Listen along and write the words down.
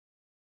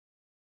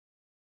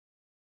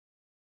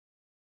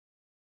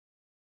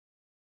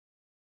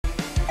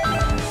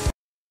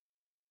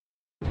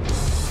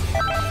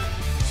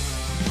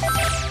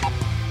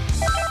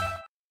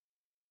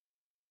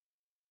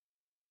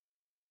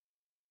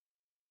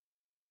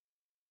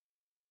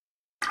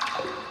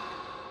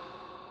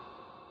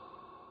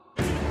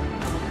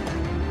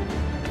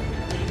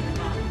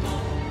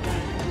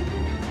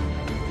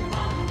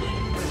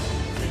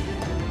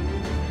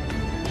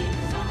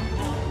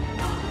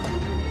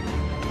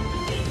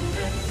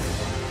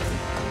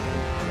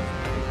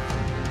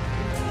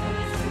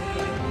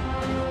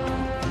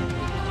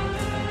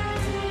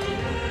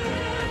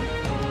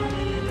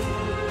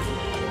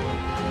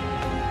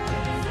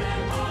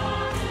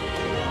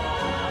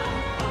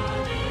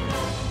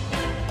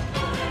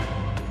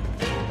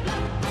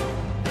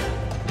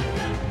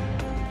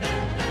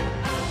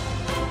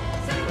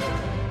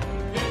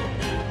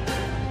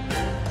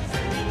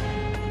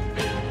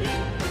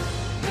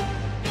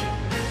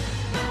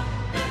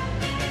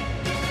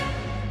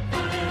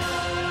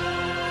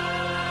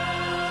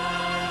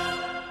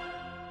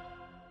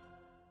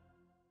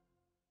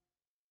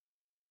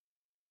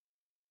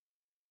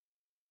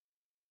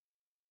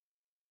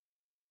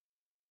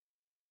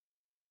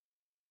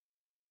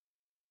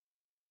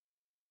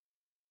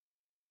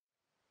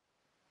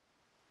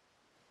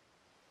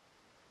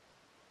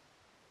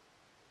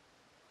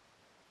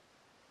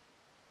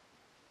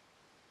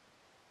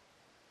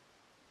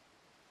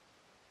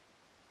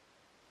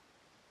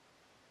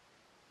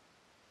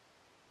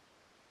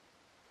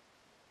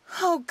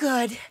Oh,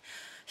 good.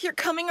 You're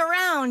coming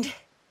around.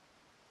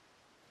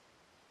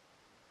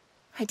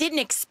 I didn't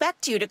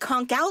expect you to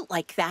conk out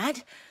like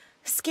that.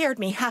 Scared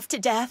me half to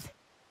death.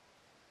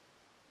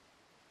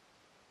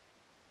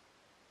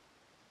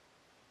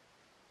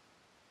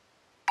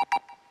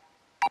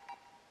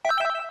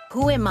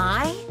 Who am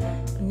I?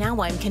 Now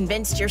I'm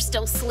convinced you're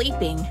still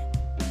sleeping.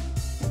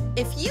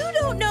 If you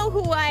don't know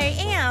who I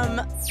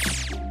am,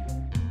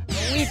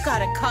 we've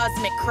got a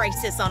cosmic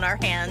crisis on our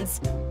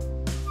hands.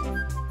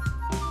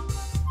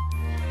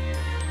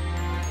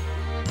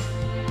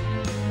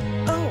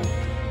 Oh,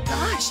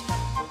 gosh.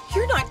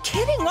 You're not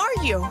kidding,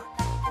 are you?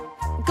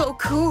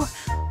 Goku,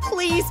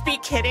 please be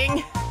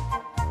kidding.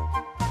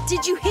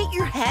 Did you hit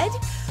your head?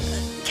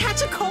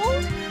 Catch a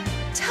cold?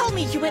 Tell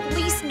me you at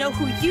least know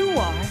who you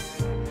are.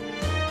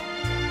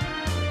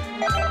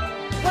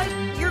 Why,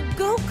 you're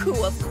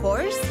Goku, of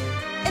course.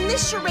 And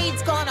this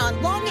charade's gone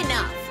on long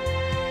enough.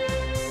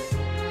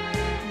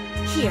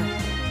 Here,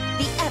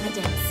 the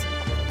evidence.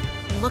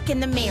 Look in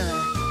the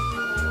mirror.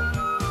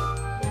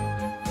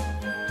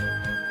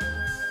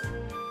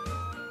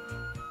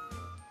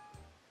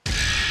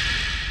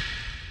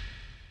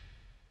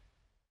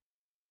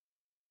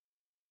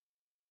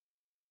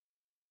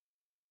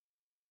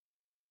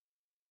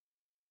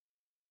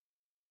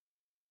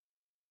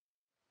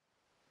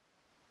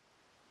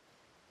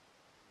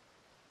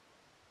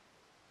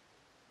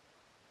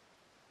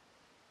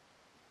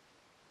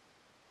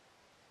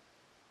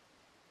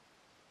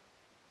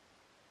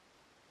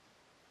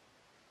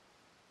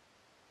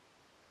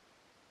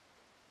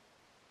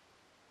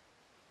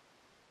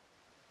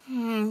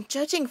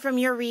 Judging from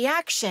your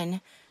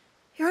reaction,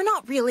 you're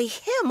not really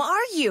him,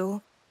 are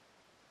you?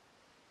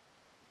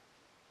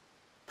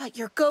 But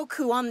you're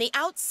Goku on the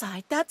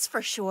outside, that's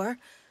for sure.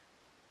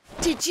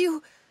 Did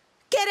you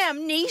get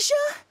amnesia?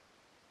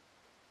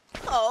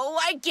 Oh,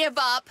 I give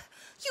up.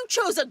 You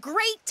chose a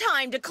great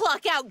time to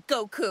clock out,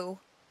 Goku.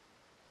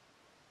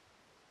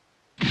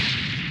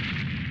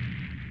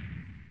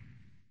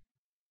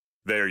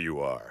 There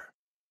you are.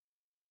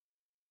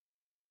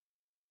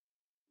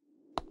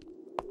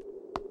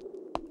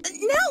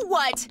 Now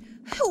what?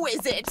 Who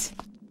is it?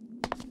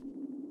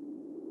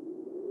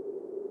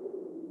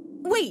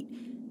 Wait,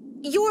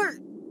 you're...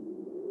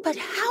 But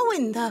how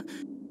in the...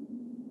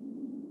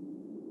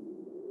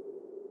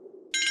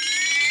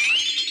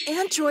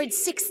 Android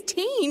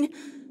 16?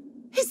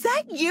 Is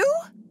that you?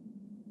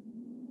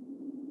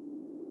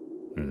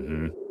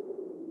 Mm-hmm.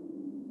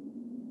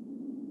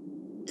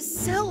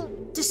 Cell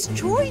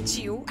destroyed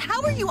you?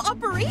 How are you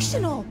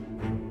operational?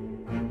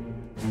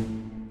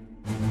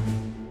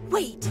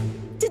 Wait,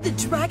 did the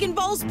Dragon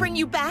Balls bring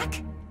you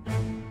back?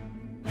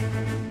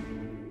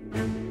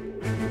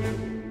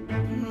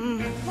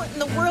 What in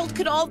the world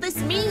could all this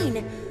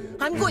mean?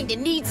 I'm going to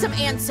need some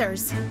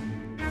answers.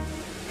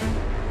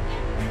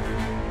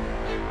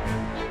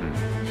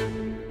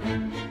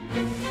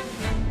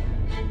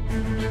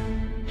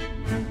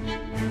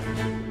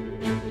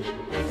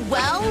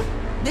 Well,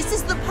 this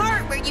is the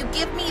part where you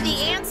give me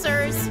the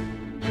answers.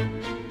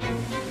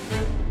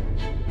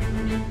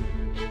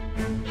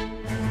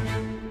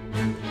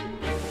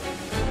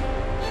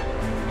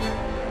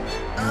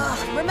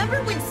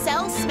 Remember when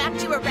Cell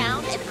smacked you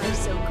around and I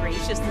so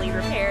graciously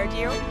repaired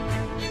you?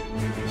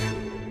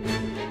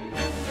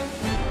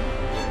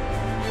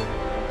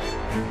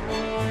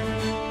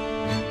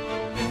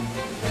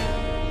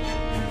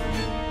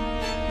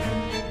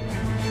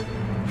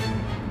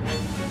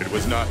 It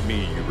was not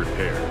me you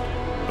repaired,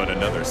 but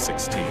another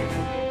 16.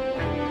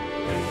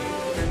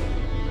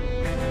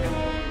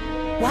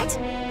 What?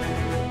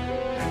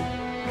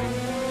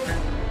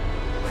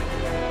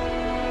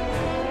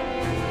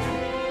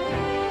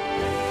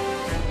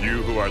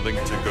 You who are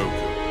linked to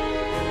Goku.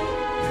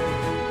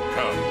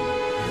 Come.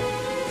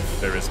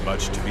 There is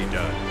much to be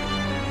done.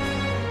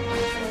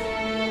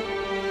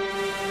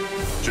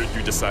 Should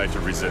you decide to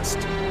resist,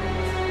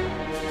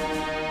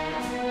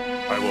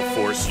 I will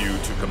force you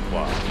to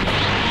comply.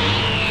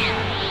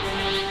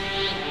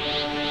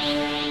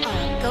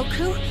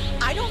 Goku,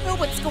 I don't know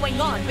what's going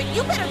on, but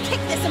you better kick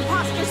this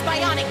imposter's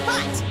bionic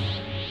butt!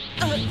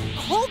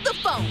 Hold the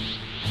phone.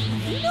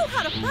 You know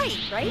how to fight,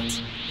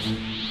 right?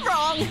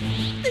 Wrong.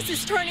 This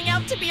is turning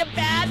out to be a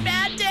bad,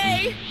 bad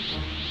day.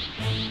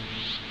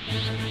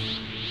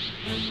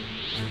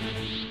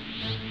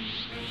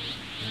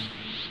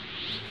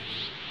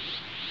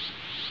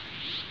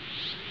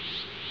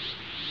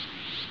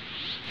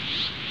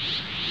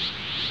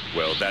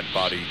 Well, that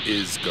body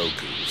is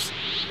Goku's.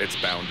 It's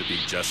bound to be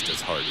just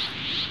as hardy.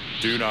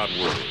 Do not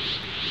worry.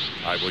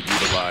 I will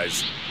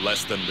utilize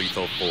less than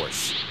lethal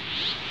force.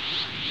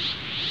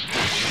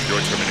 Your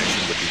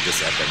termination would be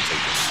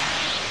disadvantageous.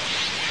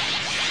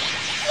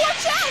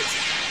 Watch out!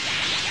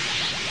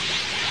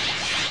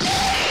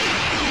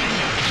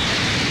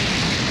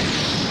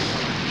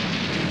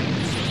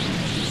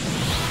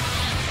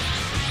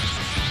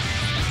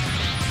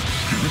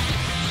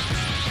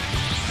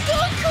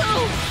 Goku!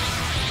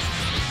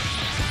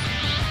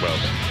 Well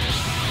then,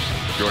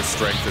 your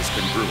strength is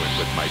congruent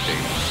with my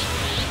data.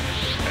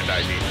 And I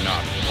need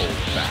not hold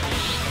back.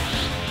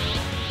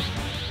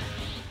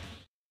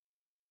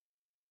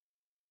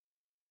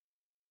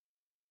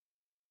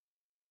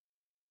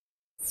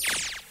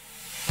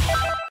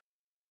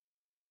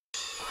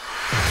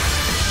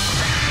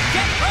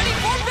 Get ready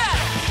for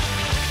battle!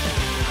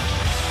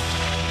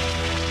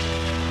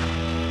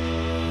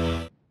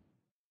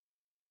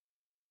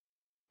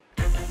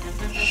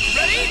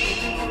 Ready?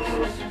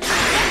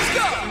 Let's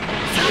go!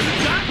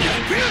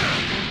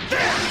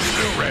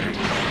 Still ready.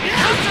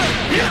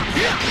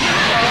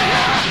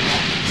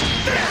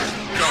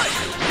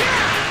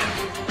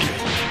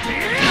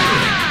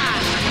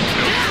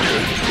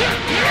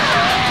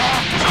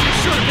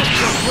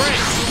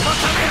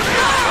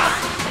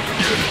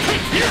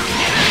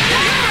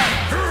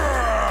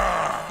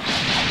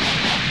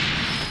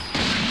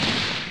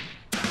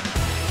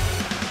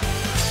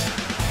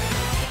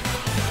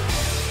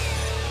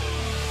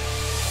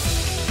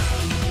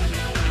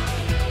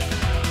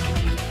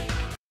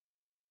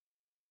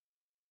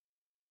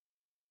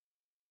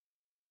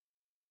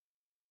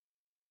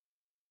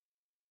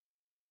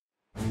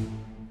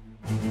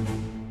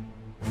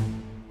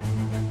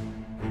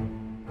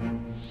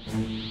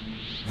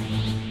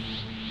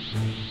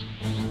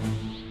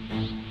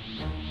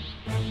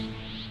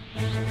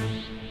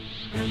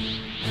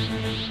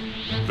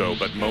 Though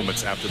but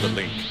moments after the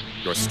link,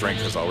 your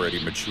strength has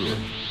already matured.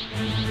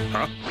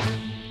 Huh?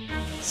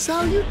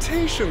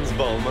 Salutations,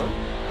 Bulma.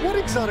 What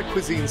exotic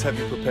cuisines have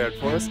you prepared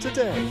for us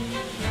today?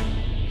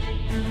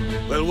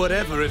 Well,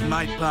 whatever it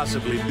might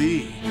possibly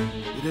be,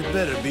 it had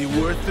better be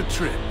worth the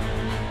trip.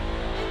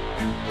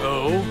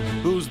 Oh,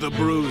 who's the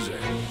bruiser?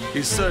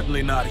 He's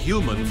certainly not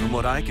human from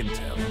what I can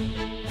tell.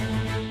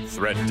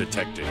 Threat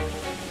detected.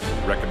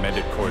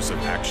 Recommended course of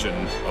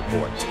action,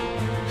 abort.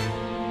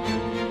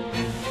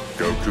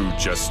 Goku,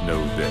 just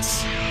know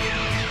this.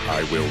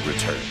 I will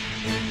return.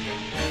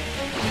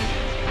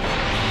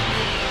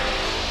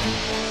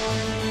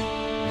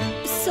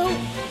 So,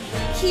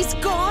 he's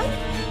gone?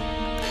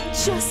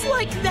 Just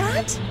like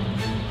that?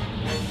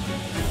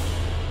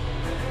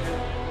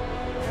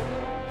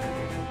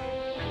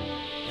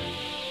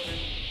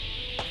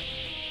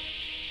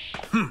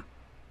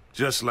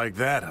 Just like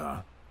that,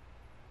 huh?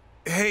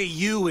 Hey,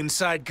 you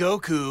inside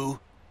Goku.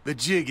 The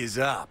jig is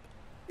up.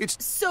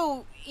 It's...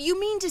 So, you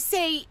mean to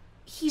say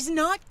he's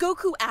not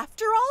Goku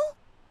after all?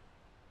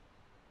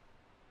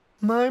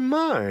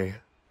 My.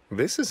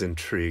 This is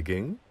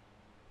intriguing.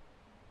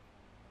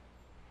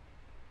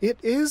 It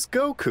is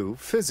Goku,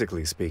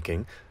 physically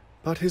speaking,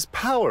 but his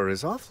power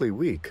is awfully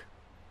weak.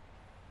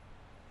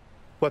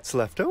 What's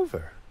left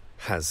over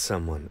has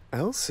someone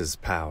else's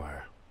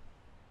power.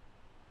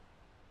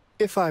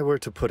 If I were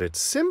to put it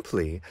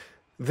simply,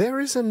 there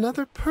is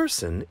another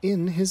person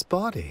in his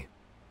body.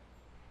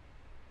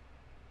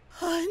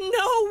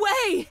 No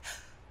way!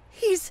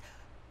 He's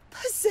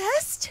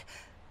possessed?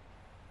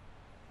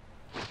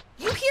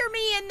 You hear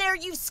me in there,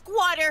 you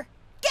squatter!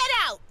 Get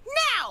out,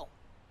 now!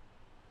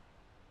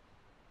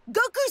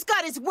 Goku's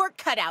got his work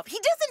cut out. He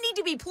doesn't need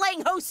to be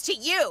playing host to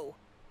you.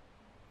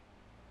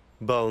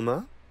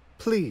 Bulma,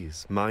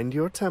 please mind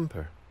your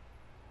temper.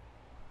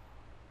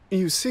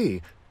 You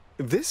see,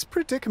 this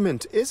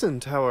predicament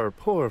isn't our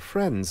poor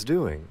friend's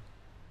doing.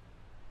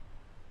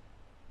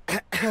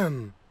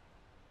 Ahem.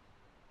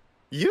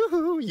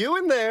 You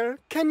in there,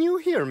 can you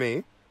hear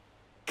me?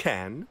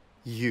 Can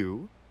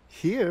you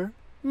hear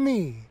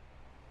me?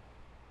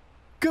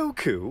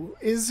 Goku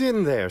is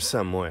in there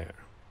somewhere.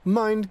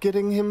 Mind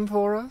getting him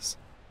for us?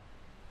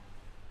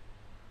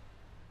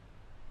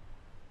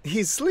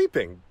 He's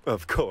sleeping,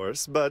 of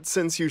course, but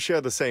since you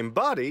share the same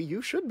body,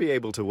 you should be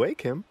able to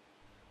wake him.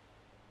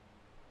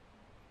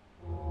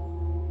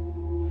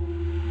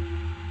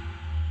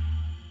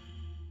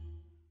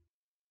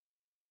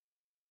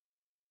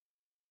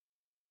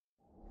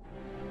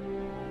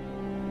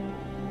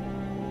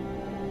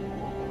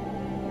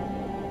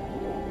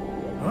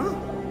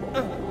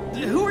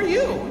 Who are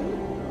you?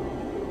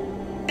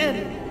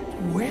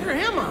 And where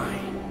am I?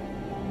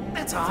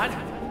 That's odd.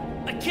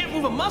 I can't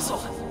move a muscle.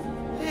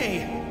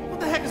 Hey, what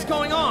the heck is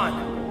going on?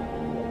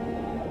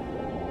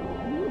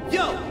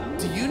 Yo,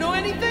 do you know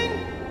anything?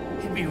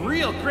 It'd be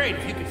real great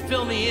if you could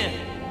fill me in.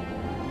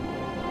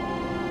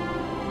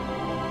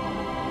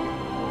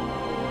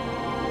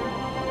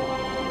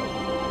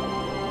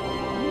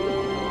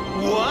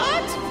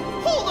 What?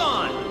 Hold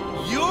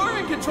on! You're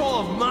in control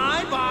of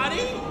my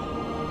body?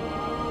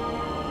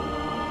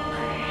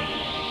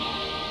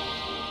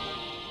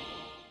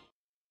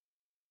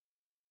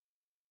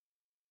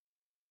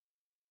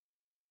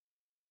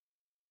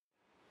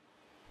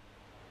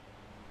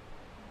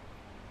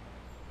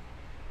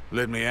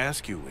 Let me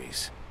ask you,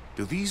 Whis,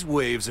 do these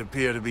waves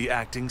appear to be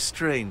acting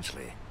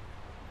strangely?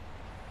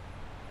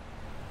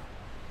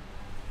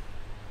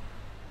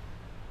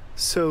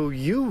 So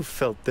you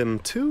felt them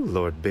too,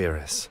 Lord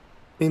Beerus.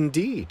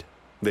 Indeed,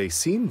 they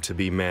seem to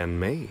be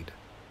man-made.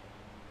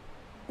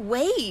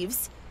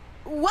 Waves?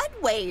 What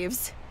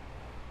waves?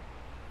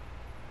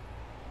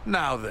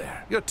 Now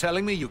there, you're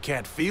telling me you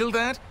can't feel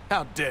that?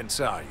 How dense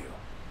are you?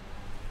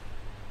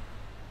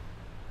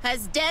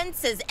 As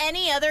dense as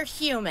any other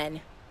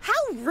human. How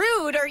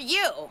rude are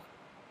you?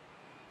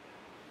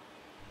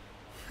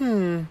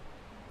 Then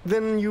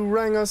you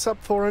rang us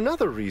up for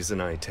another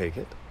reason, I take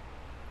it.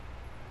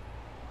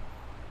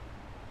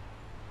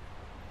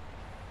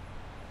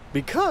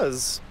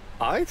 Because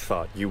I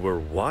thought you were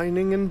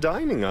whining and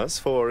dining us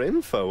for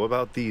info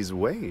about these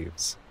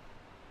waves.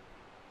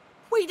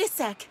 Wait a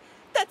sec.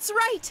 That's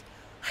right.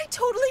 I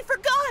totally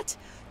forgot.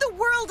 The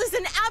world is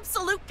in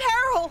absolute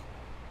peril.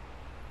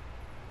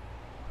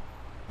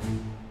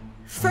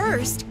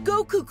 First,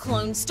 Goku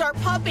clones start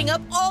popping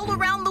up all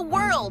around the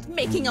world,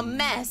 making a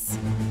mess.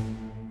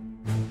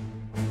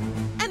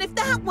 And if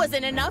that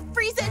wasn't enough,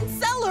 Frieza and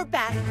Cell are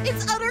back.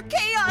 It's utter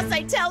chaos,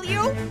 I tell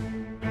you.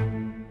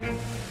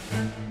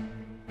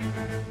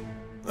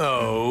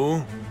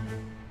 Oh?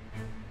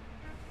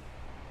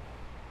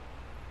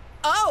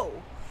 Oh,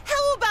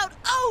 how about,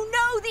 oh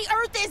no, the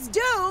Earth is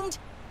doomed?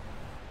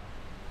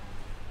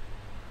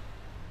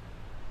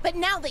 But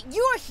now that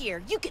you're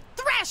here, you can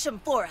thrash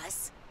them for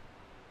us.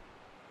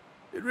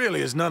 It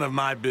really is none of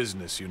my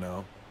business, you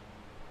know.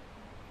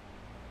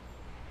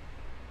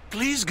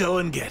 Please go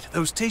and get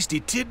those tasty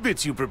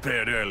tidbits you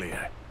prepared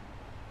earlier.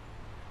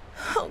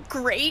 Oh,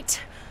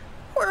 great.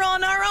 We're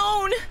on our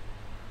own.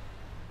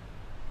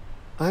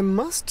 I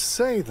must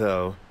say,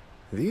 though,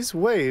 these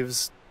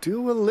waves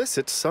do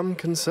elicit some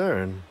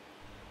concern.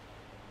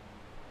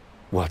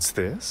 What's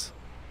this?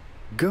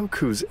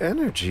 Goku's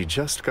energy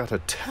just got a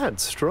tad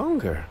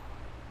stronger.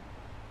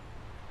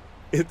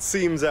 It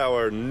seems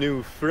our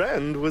new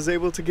friend was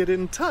able to get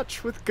in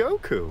touch with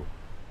Goku.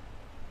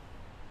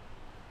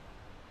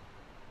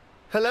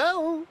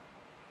 Hello?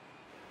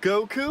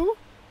 Goku?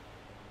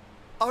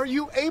 Are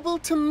you able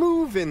to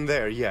move in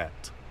there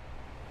yet?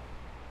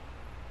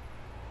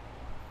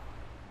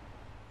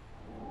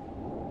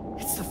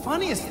 It's the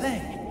funniest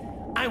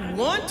thing. I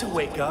want to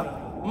wake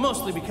up,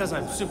 mostly because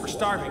I'm super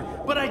starving,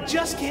 but I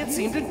just can't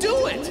seem to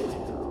do it.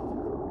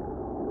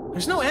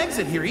 There's no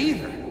exit here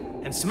either.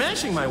 And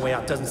smashing my way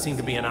out doesn't seem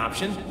to be an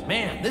option.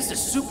 Man, this is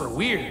super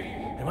weird.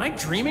 Am I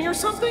dreaming or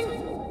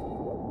something?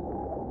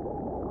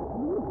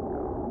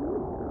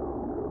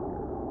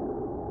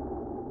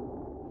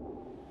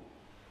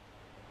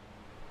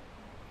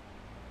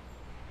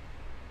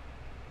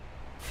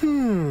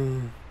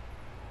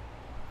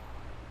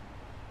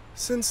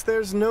 Since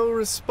there's no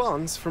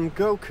response from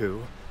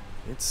Goku,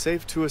 it's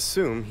safe to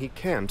assume he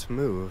can't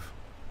move.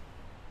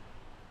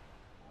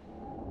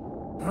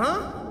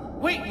 Huh?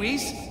 Wait,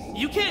 Whis,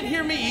 you can't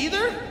hear me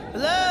either?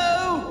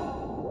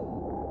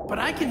 Hello? But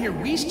I can hear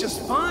Whis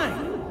just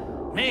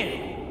fine.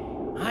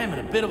 Man, I'm in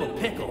a bit of a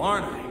pickle,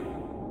 aren't I?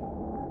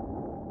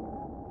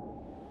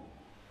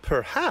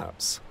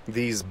 Perhaps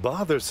these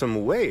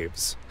bothersome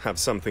waves have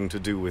something to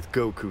do with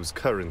Goku's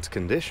current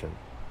condition.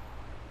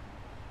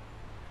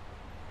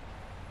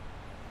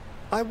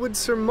 I would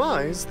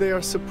surmise they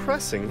are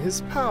suppressing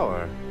his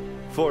power,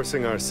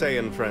 forcing our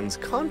Saiyan friend's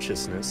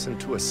consciousness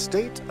into a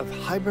state of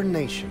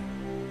hibernation.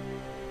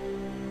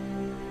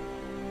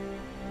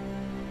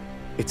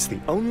 It's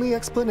the only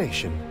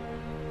explanation.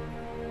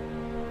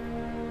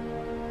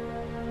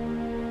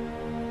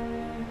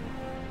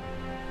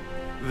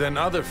 Then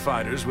other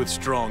fighters with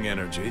strong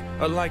energy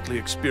are likely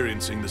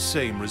experiencing the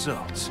same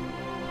results.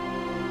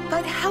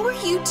 But how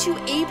are you two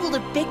able to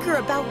bicker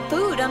about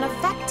food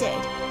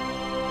unaffected?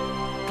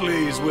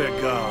 Please,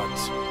 we're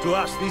gods. To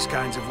us, these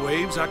kinds of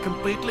waves are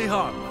completely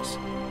harmless.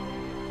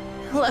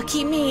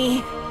 Lucky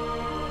me.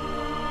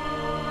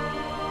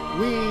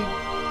 We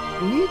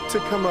need to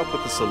come up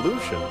with a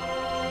solution,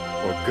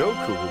 or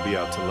Goku will be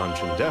out to lunch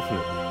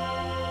indefinitely.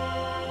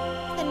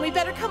 Then we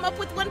better come up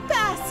with one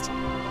fast.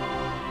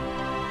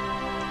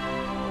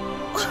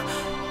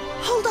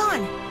 Hold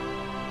on.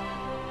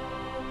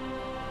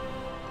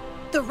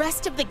 The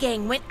rest of the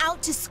gang went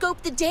out to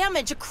scope the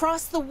damage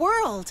across the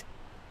world.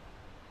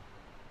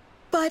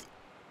 But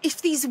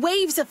if these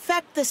waves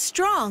affect the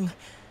strong,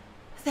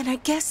 then I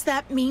guess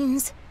that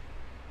means...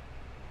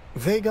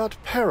 They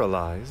got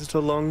paralyzed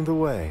along the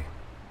way.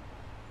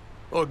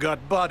 Or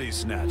got body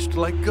snatched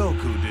like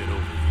Goku did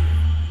over here.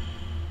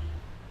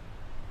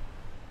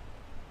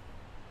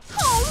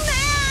 Oh,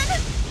 man!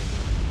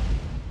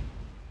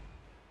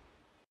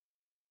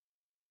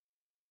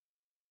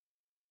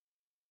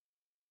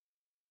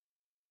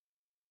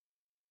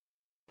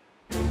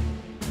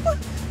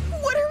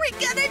 What are we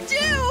gonna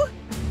do?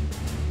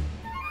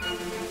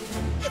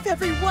 If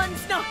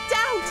everyone's knocked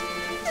out,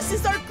 this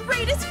is our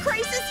greatest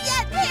crisis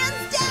yet,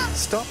 hands down!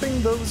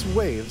 Stopping those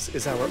waves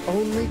is our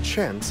only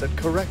chance at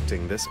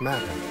correcting this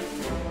matter.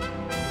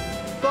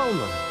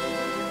 Bulma,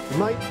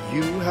 might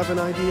you have an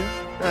idea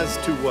as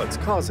to what's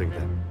causing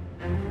them?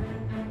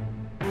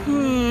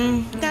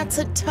 That's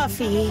a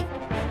toughie.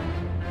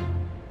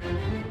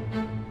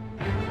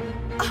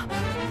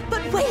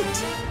 But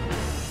wait!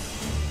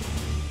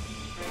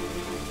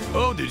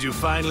 Oh, did you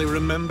finally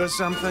remember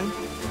something?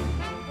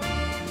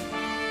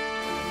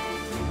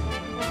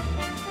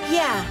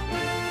 Yeah.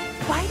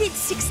 Why did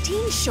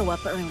 16 show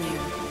up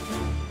earlier?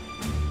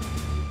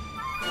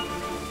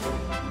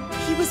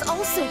 He was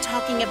also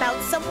talking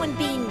about someone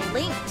being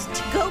linked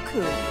to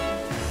Goku.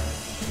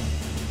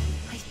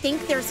 I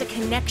think there's a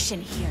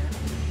connection here.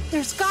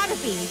 There's gotta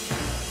be.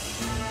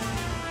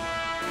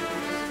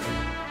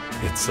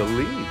 It's a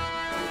lead.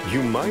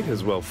 You might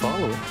as well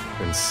follow it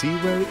and see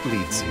where it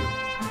leads you.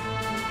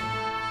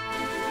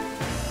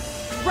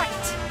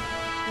 Right.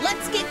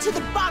 Let's get to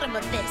the bottom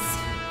of this.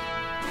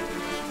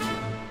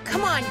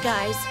 Come on,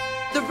 guys.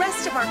 The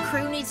rest of our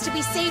crew needs to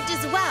be saved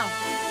as well.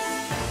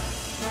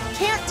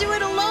 Can't do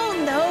it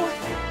alone, though.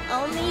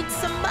 I'll need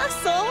some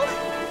muscle.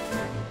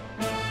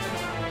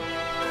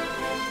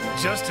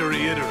 Just to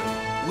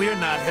reiterate, we're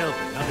not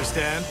helping,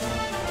 understand?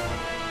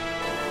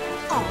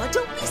 Aw,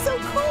 don't be so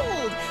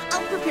cold.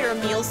 I'll prepare a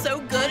meal so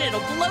good it'll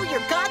blow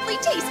your godly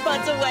taste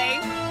buds away.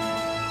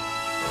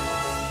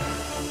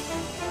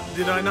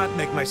 Did I not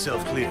make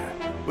myself clear?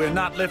 We're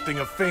not lifting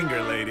a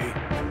finger, lady.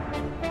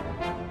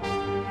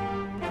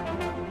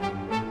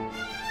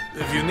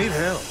 If you need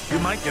help, you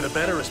might get a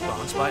better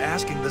response by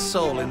asking the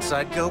soul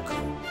inside Goku.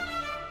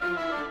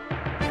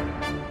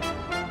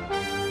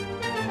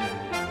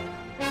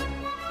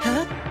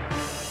 Huh?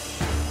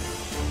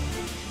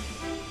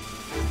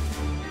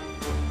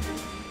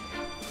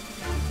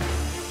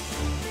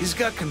 He's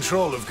got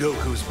control of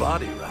Goku's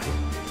body, right?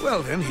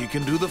 Well, then he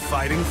can do the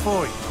fighting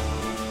for you.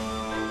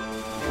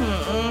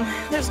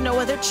 There's no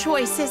other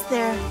choice, is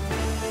there?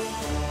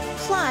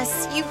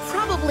 Plus, you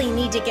probably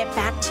need to get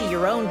back to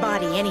your own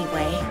body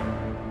anyway.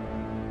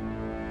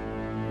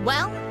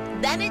 Well,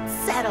 then it's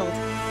settled.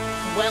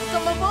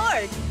 Welcome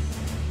aboard!